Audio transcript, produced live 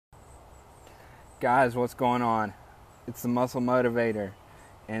Guys, what's going on? It's the Muscle Motivator,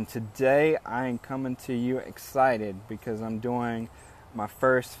 and today I am coming to you excited because I'm doing my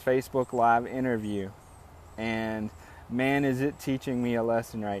first Facebook Live interview, and man, is it teaching me a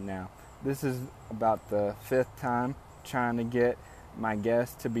lesson right now. This is about the fifth time trying to get my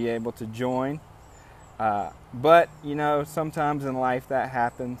guests to be able to join, but you know, sometimes in life that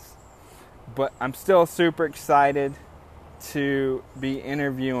happens, but I'm still super excited to be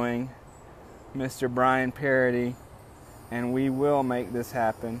interviewing Mr. Bryan Parody, and we will make this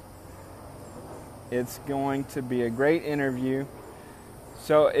happen. It's going to be a great interview.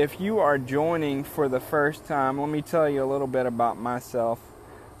 So if you are joining for the first time, let me tell you a little bit about myself.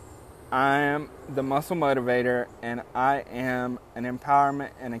 I am the Muscle Motivator, and I am an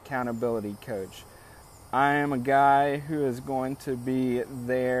empowerment and accountability coach. I am a guy who is going to be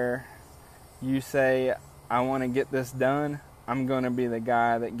there. You say, I want to get this done. I'm going to be the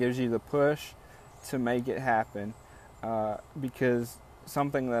guy that gives you the push to make it happen, because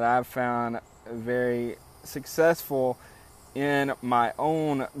something that I've found very successful in my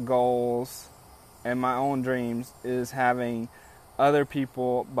own goals and my own dreams is having other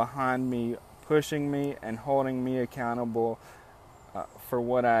people behind me pushing me and holding me accountable for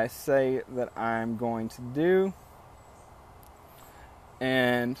what I say that I'm going to do.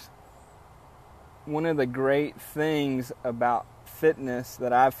 And one of the great things about fitness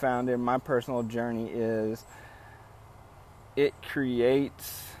that I've found in my personal journey is it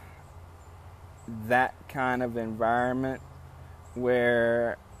creates that kind of environment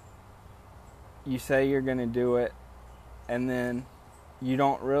where you say you're going to do it and then you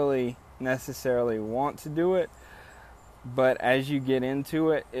don't really necessarily want to do it, but as you get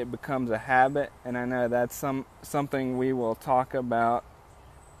into it, it becomes a habit. And I know that's something we will talk about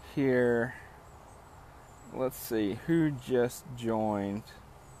here. Let's see, who just joined?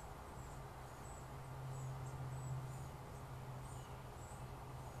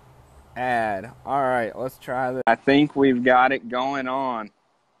 Add. All right, let's try this. I think we've got it going on.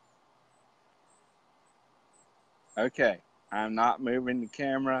 Okay, I'm not moving the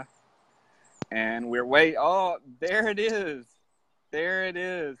camera. And we're waiting. Oh, there it is. There it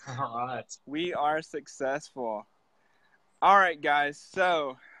is. All right. We are successful. All right, guys,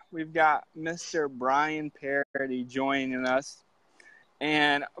 so we've got Mr. Bryan Parody joining us.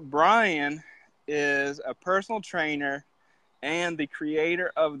 And Bryan is a personal trainer and the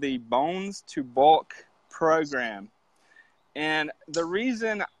creator of the Bones to Bulk program. And the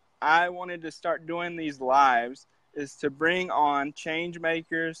reason I wanted to start doing these lives is to bring on change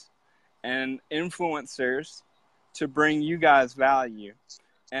makers and influencers to bring you guys value.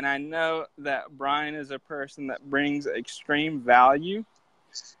 And I know that Bryan is a person that brings extreme value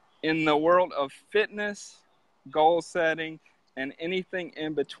in the world of fitness, goal setting, and anything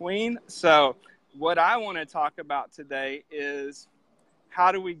in between. So what I want to talk about today is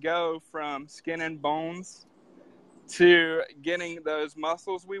how do we go from skin and bones to getting those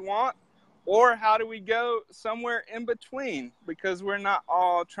muscles we want, or how do we go somewhere in between, because we're not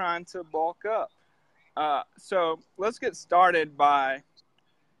all trying to bulk up. So let's get started by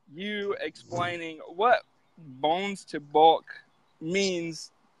you explaining what bones to bulk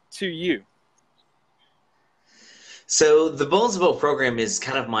means to you. So the Bones Boat program is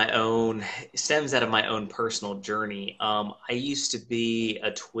kind of stems out of my own personal journey. I used to be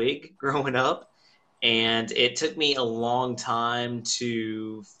a twig growing up, and it took me a long time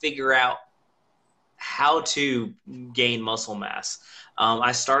to figure out how to gain muscle mass.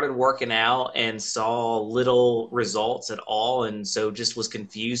 I started working out and saw little results at all, and so just was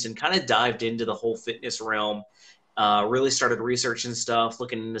confused and kind of dived into the whole fitness realm. Really started researching stuff,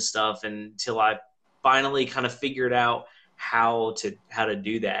 looking into stuff until I finally kind of figured out how to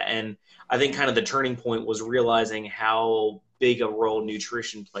do that. And I think kind of the turning point was realizing how big a role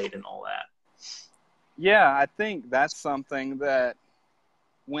nutrition played in all that. Yeah, I think that's something that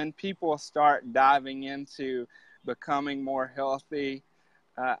when people start diving into becoming more healthy,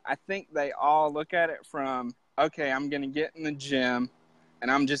 I think they all look at it from, okay, I'm going to get in the gym and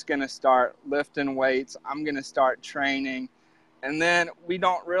I'm just going to start lifting weights. I'm going to start training. And then we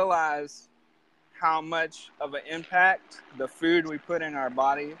don't realize how much of an impact the food we put in our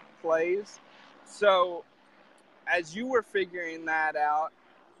body plays. So as you were figuring that out,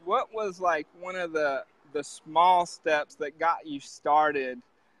 what was like one of the small steps that got you started?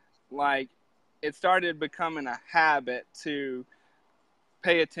 Like it started becoming a habit to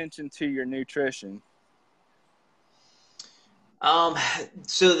pay attention to your nutrition.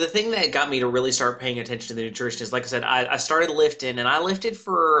 So the thing that got me to really start paying attention to the nutrition is, like I said, I started lifting, and I lifted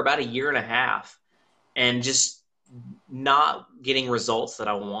for about a year and a half and just not getting results that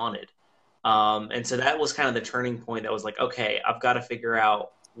I wanted. And so that was kind of the turning point that was like, okay, I've got to figure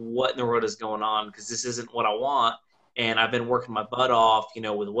out what in the world is going on because this isn't what I want. And I've been working my butt off,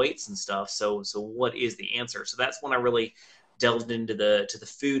 with weights and stuff. So what is the answer? So that's when I really delved into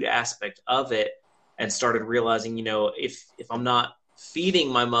the food aspect of it and started realizing, if I'm not feeding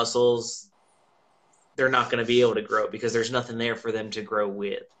my muscles, they're not going to be able to grow because there's nothing there for them to grow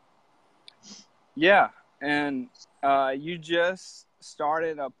with. Yeah, and you just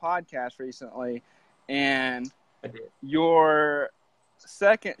started a podcast recently, and I did. your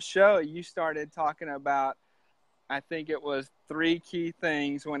second show, you started talking about, I think it was 3 key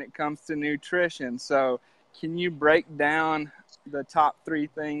things when it comes to nutrition. So can you break down the top 3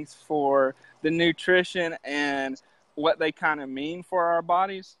 things for the nutrition and what they kind of mean for our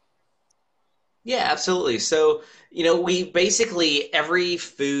bodies? Yeah, absolutely. So, we basically, every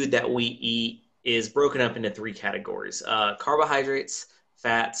food that we eat is broken up into 3 categories: carbohydrates,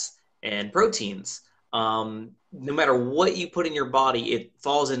 fats, and proteins. No matter what you put in your body, it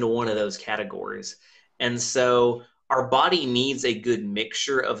falls into one of those categories. And so, our body needs a good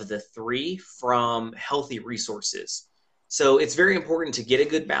mixture of the 3 from healthy resources. So, it's very important to get a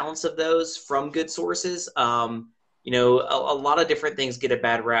good balance of those from good sources. A lot of different things get a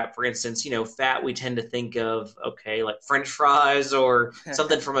bad rap. For instance, fat, we tend to think of, okay, like French fries or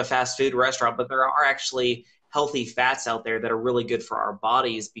something from a fast food restaurant, but there are actually healthy fats out there that are really good for our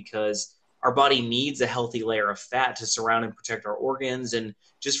bodies because our body needs a healthy layer of fat to surround and protect our organs and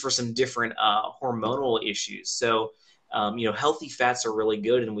just for some different hormonal issues. So, healthy fats are really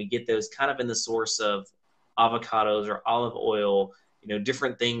good, and we get those kind of in the source of avocados or olive oil,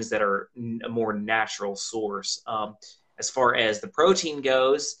 different things that are a more natural source. As far as the protein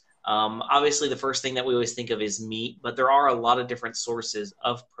goes, obviously the first thing that we always think of is meat, but there are a lot of different sources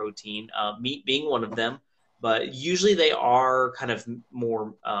of protein, meat being one of them, but usually they are kind of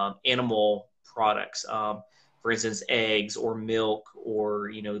more animal products. For instance, eggs or milk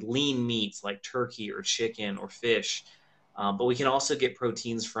or, lean meats like turkey or chicken or fish. But we can also get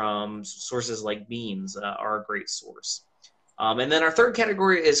proteins from sources like beans, are a great source. And then our third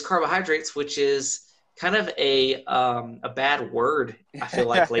category is carbohydrates, which is kind of a bad word, I feel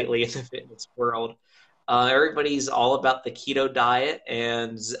like, lately in the fitness world. Everybody's all about the keto diet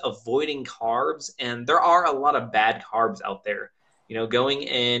and avoiding carbs, and there are a lot of bad carbs out there. Going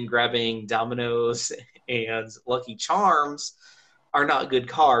and grabbing Domino's and Lucky Charms are not good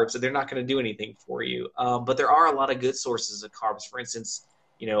carbs, so they're not going to do anything for you. But there are a lot of good sources of carbs. For instance,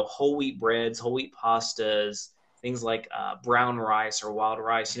 whole wheat breads, whole wheat pastas, things like brown rice or wild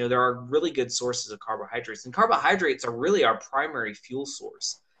rice. There are really good sources of carbohydrates, and carbohydrates are really our primary fuel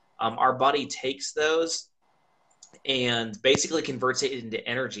source. Our body takes those and basically converts it into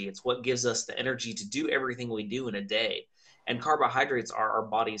energy. It's what gives us the energy to do everything we do in a day. And carbohydrates are our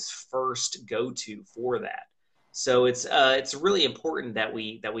body's first go-to for that. So it's really important that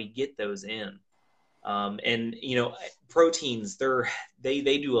we get those in. And proteins, they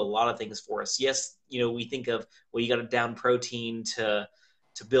do a lot of things for us. Yes, we think of, well, you got to down protein to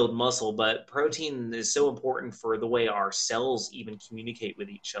build muscle, but protein is so important for the way our cells even communicate with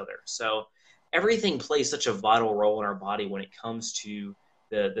each other. So everything plays such a vital role in our body when it comes to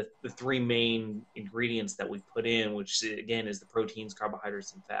the 3 main ingredients that we put in, which again is the proteins,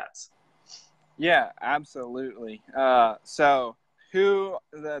 carbohydrates, and fats. Yeah, absolutely. So who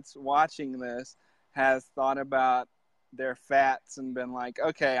that's watching this has thought about their fats and been like,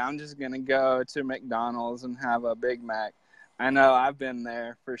 okay, I'm just going to go to McDonald's and have a Big Mac? I know I've been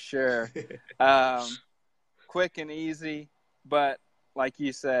there for sure. Quick and easy, but like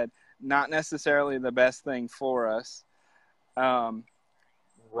you said, not necessarily the best thing for us.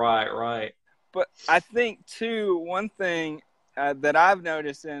 Right. But I think, too, one thing that I've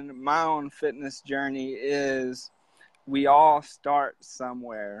noticed in my own fitness journey is we all start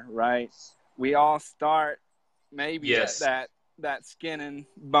somewhere, right? We all start maybe at Yes. that skin and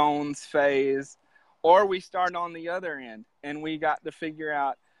bones phase, or we start on the other end, and we got to figure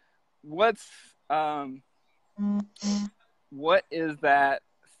out what's what is that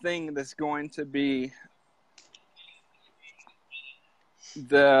thing that's going to be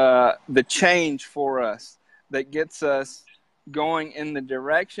the change for us that gets us going in the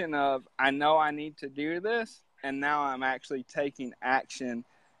direction of, I know I need to do this, and now I'm actually taking action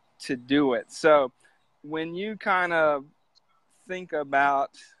to do it. So when you kind of think about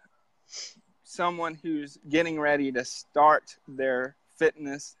someone who's getting ready to start their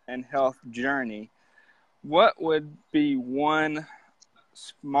fitness and health journey, what would be one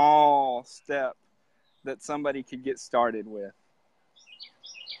small step that somebody could get started with?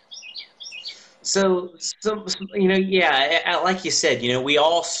 Yeah, like you said, we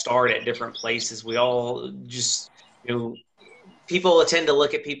all start at different places. We all just, you know, people tend to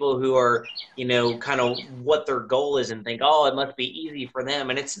look at people who are, kind of what their goal is and think, oh, it must be easy for them.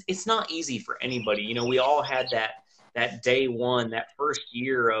 And it's not easy for anybody. We all had that day one, that first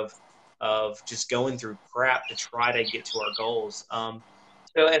year of just going through crap to try to get to our goals.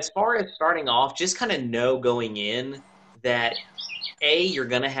 So as far as starting off, just kind of know going in that you're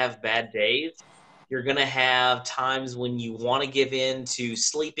going to have bad days. You're going to have times when you want to give in to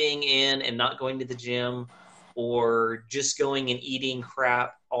sleeping in and not going to the gym or just going and eating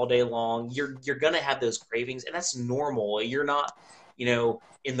crap all day long. You're going to have those cravings, and that's normal. You're not,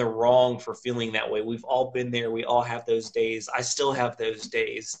 in the wrong for feeling that way. We've all been there. We all have those days. I still have those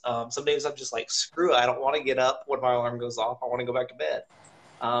days. Some days I'm just like, screw it. I don't want to get up when my alarm goes off. I want to go back to bed.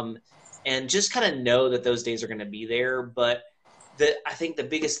 Um, and just kind of know that those days are going to be there. But I think the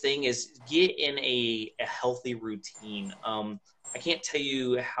biggest thing is get in a healthy routine. I can't tell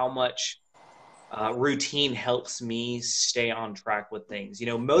you how much routine helps me stay on track with things.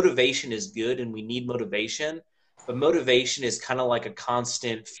 Motivation is good and we need motivation, but motivation is kind of like a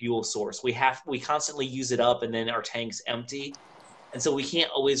constant fuel source. We constantly use it up and then our tank's empty. And so we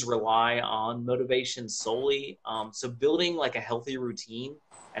can't always rely on motivation solely. So building like a healthy routine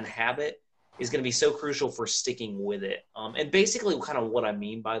and habit is going to be so crucial for sticking with it. And basically kind of what I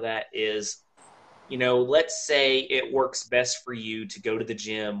mean by that is, let's say it works best for you to go to the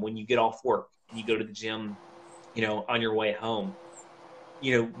gym when you get off work and you go to the gym, on your way home.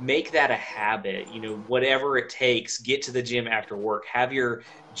 Make that a habit, whatever it takes, get to the gym after work, have your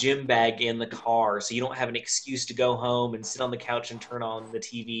gym bag in the car so you don't have an excuse to go home and sit on the couch and turn on the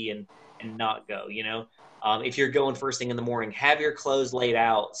TV and not go, if you're going first thing in the morning, have your clothes laid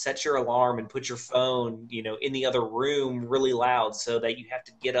out, set your alarm and put your phone, in the other room really loud so that you have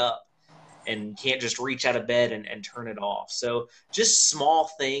to get up and can't just reach out of bed and turn it off. So just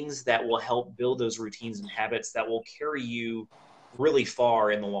small things that will help build those routines and habits that will carry you really far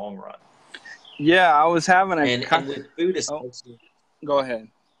in the long run. Yeah, I was having and with food Oh, especially. go ahead.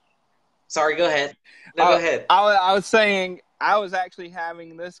 Sorry, go ahead. No, go ahead. I was saying I was actually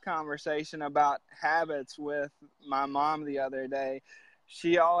having this conversation about habits with my mom the other day.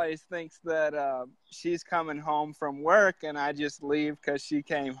 She always thinks that she's coming home from work and I just leave because she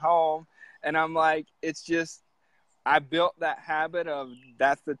came home. And I'm like, it's just, I built that habit of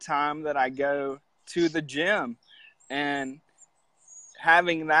that's the time that I go to the gym. And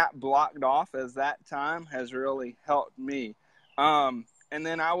having that blocked off as that time has really helped me. And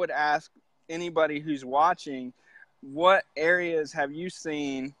then I would ask anybody who's watching, what areas have you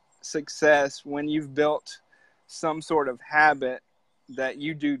seen success when you've built some sort of habit that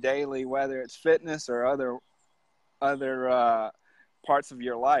you do daily, whether it's fitness or other parts of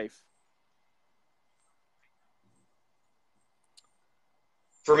your life?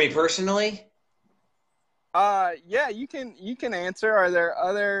 For me personally, Yeah, you can answer. Are there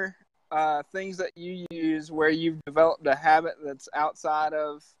other things that you use where you've developed a habit that's outside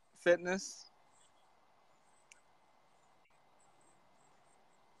of fitness?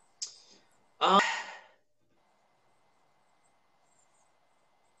 um,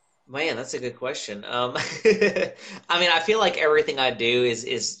 man, that's a good question. I mean, I feel like everything I do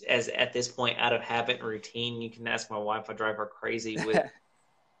is as at this point out of habit and routine. You can ask my wife; I drive her crazy with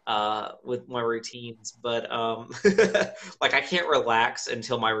my routines, but like I can't relax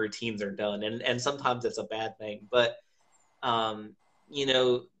until my routines are done, and sometimes it's a bad thing. But um, you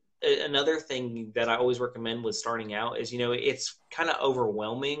know, another thing that I always recommend with starting out is, it's kind of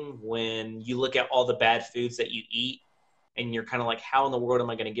overwhelming when you look at all the bad foods that you eat and you're kind of like, how in the world am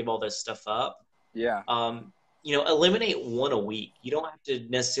I going to give all this stuff up? Yeah. Eliminate one a week. You don't have to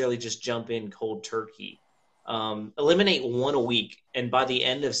necessarily just jump in cold turkey. Eliminate one a week. And by the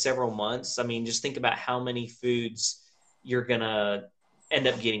end of several months, I mean, just think about how many foods you're going to end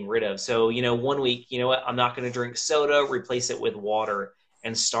up getting rid of. So, one week, what, I'm not going to drink soda, replace it with water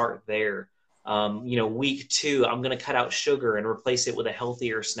and start there. Week two, I'm going to cut out sugar and replace it with a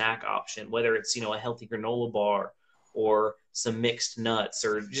healthier snack option, whether it's, a healthy granola bar or some mixed nuts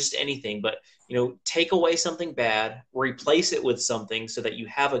or just anything. But, take away something bad, replace it with something so that you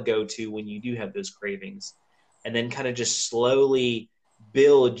have a go-to when you do have those cravings, and then kind of just slowly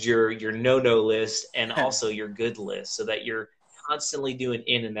build your no-no list and also your good list so that you're constantly doing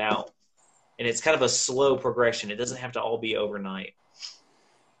in and out. And it's kind of a slow progression. It doesn't have to all be overnight.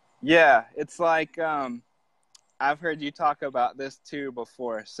 Yeah, it's like I've heard you talk about this too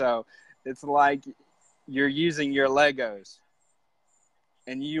before. So it's like you're using your Legos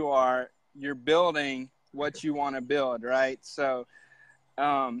and you're building what you want to build, right? So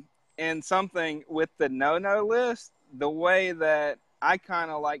and something with the no-no list, the way that I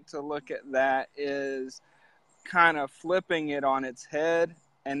kind of like to look at that is kind of flipping it on its head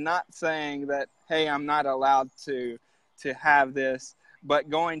and not saying that, hey, I'm not allowed to have this,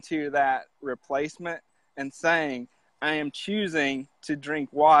 but going to that replacement and saying, I am choosing to drink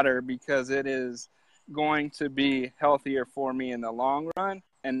water because it is going to be healthier for me in the long run,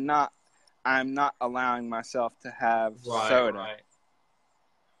 and not I'm not allowing myself to have Right, soda. right.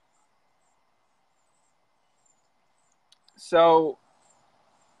 So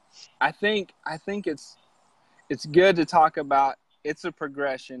I think it's good to talk about, it's a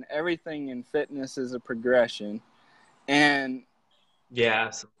progression. Everything in fitness is a progression. And Yeah,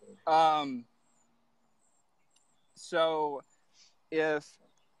 absolutely. um so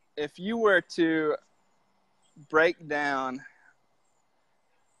if you were to break down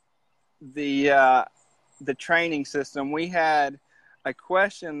the training system, we had a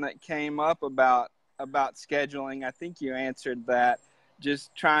question that came up about scheduling. I think you answered that.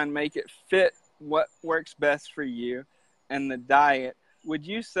 Just try and make it fit what works best for you and the diet. Would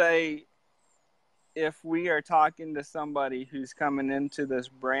you say, if we are talking to somebody who's coming into this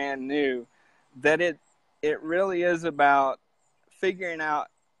brand new, that it really is about figuring out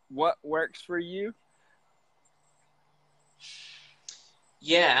what works for you?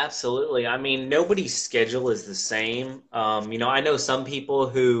 Yeah, absolutely. I mean, nobody's schedule is the same. I know some people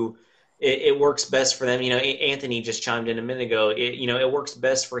who it works best for them. Anthony just chimed in a minute ago. It works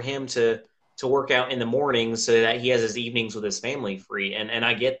best for him to work out in the mornings so that he has his evenings with his family free. And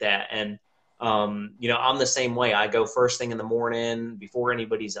I get that. And I'm the same way. I go first thing in the morning before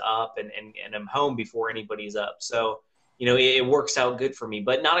anybody's up, and I'm home before anybody's up. So it works out good for me.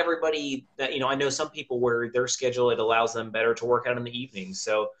 But not everybody that, I know some people where their schedule, it allows them better to work out in the evenings.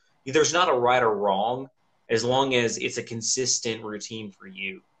 So there's not a right or wrong as long as it's a consistent routine for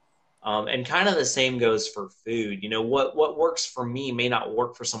you. And kind of the same goes for food. What works for me may not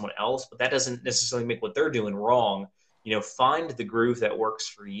work for someone else, but that doesn't necessarily make what they're doing wrong. Find the groove that works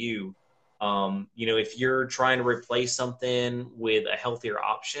for you. If you're trying to replace something with a healthier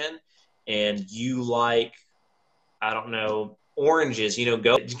option and you like, I don't know, oranges,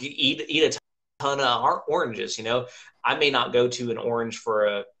 go eat a ton of oranges. I may not go to an orange for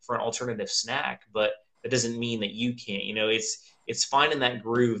an alternative snack, but that doesn't mean that you can't. It's finding that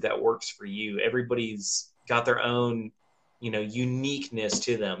groove that works for you. Everybody's got their own, uniqueness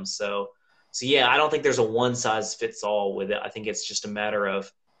to them. So yeah, I don't think there's a one size fits all with it. I think it's just a matter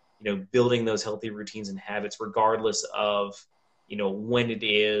of, building those healthy routines and habits regardless of, when it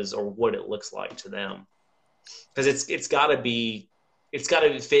is or what it looks like to them. Because it's got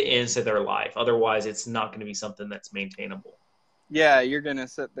to fit into their life. Otherwise, it's not going to be something that's maintainable. Yeah, you're going to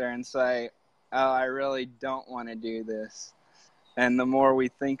sit there and say, oh, I really don't want to do this. And the more we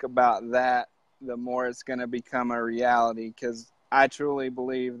think about that, the more it's going to become a reality, because I truly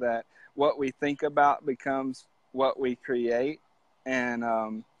believe that what we think about becomes what we create. And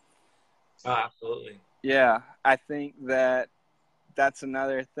Oh, absolutely. yeah, I think that that's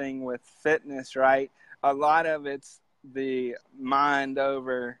another thing with fitness, right? A lot of it's the mind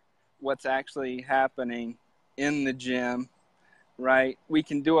over what's actually happening in the gym, right? We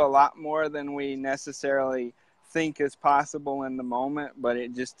can do a lot more than we necessarily think is possible in the moment, but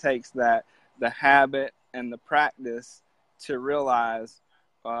it just takes the habit and the practice to realize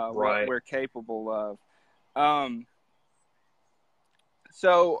what Right. we're capable of. Um,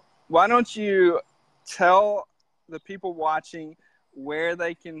 so why don't you tell the people watching where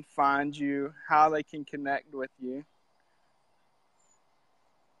they can find you, how they can connect with you?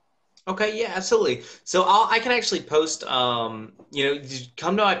 Okay, yeah, absolutely. So I can actually post, come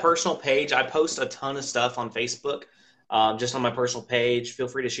to my personal page. I post a ton of stuff on Facebook, just on my personal page. Feel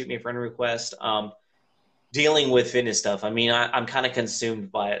free to shoot me a friend request. Dealing with fitness stuff. I mean, I'm kind of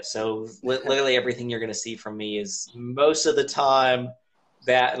consumed by it. So literally everything you're going to see from me is most of the time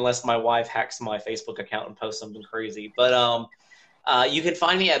that, unless my wife hacks my Facebook account and posts something crazy. But you can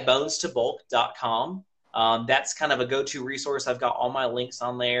find me at bonestobulk.com. That's kind of a go-to resource. I've got all my links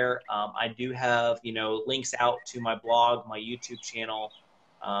on there. I do have, links out to my blog, my YouTube channel.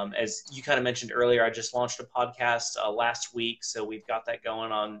 As you kind of mentioned earlier, I just launched a podcast last week, so we've got that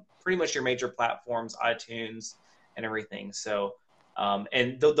going on pretty much your major platforms, iTunes, and everything. So,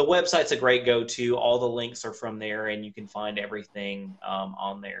 and the website's a great go-to. All the links are from there, and you can find everything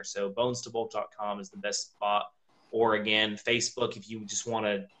on there. So, bonestobulk.com is the best spot. Or again, Facebook, if you just want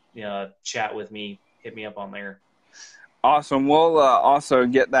to chat with me, hit me up on there. Awesome. We'll also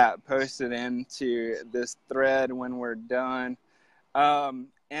get that posted into this thread when we're done. And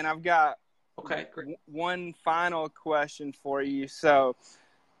I've got Okay, great. one final question for you. So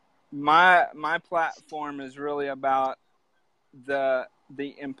My platform is really about the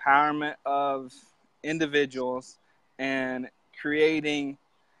empowerment of individuals and creating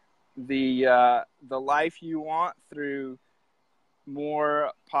the life you want through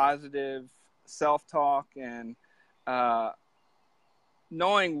more positive self talk and uh,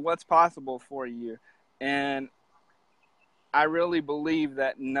 knowing what's possible for you. And I really believe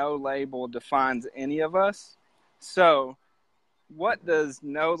that no label defines any of us. So, what does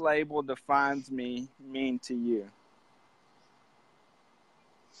no label defines me mean to you?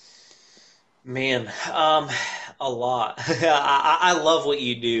 Man, a lot. I love what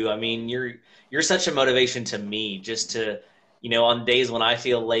you do. I mean, you're such a motivation to me just to, on days when I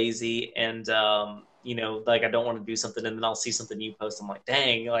feel lazy and like I don't want to do something and then I'll see something you post. I'm like,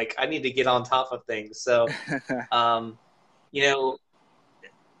 dang, like I need to get on top of things. So, um, you know,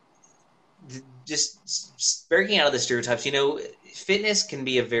 just breaking out of the stereotypes, fitness can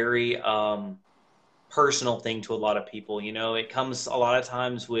be a very personal thing to a lot of people. It comes a lot of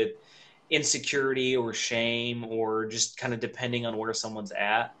times with insecurity or shame or just kind of depending on where someone's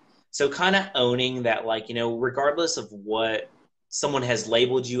at. So kind of owning that, like, regardless of what someone has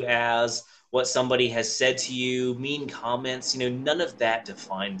labeled you as, what somebody has said to you, mean comments, none of that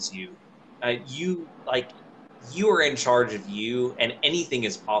defines you. You are in charge of you, and anything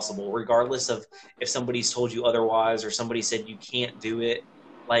is possible, regardless of if somebody's told you otherwise or somebody said you can't do it.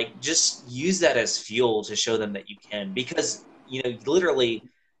 Like, just use that as fuel to show them that you can, because literally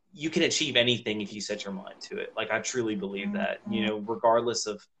you can achieve anything if you set your mind to it. Like, I truly believe that, regardless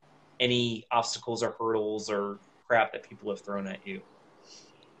of any obstacles or hurdles or crap that people have thrown at you.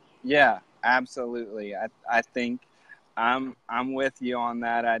 Yeah, absolutely. I think I'm with you on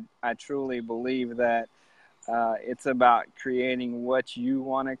that. I truly believe that it's about creating what you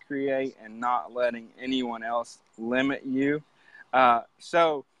want to create and not letting anyone else limit you.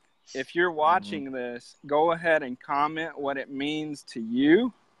 So, if you're Mm-hmm. watching this, go ahead and comment what it means to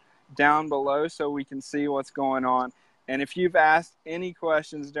you down below so we can see what's going on. And if you've asked any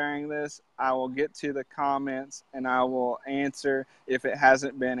questions during this, I will get to the comments and I will answer if it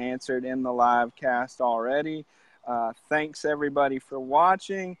hasn't been answered in the live cast already. Thanks everybody for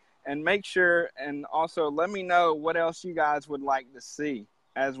watching, and make sure and also let me know what else you guys would like to see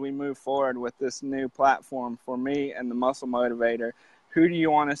as we move forward with this new platform for me and the Muscle Motivator. Who do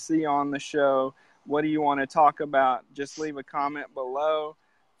you want to see on the show? What do you want to talk about? Just leave a comment below.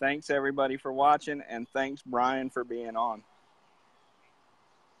 Thanks everybody for watching, and thanks Bryan for being on.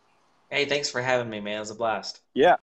 Hey, thanks for having me, man. It was a blast. Yeah.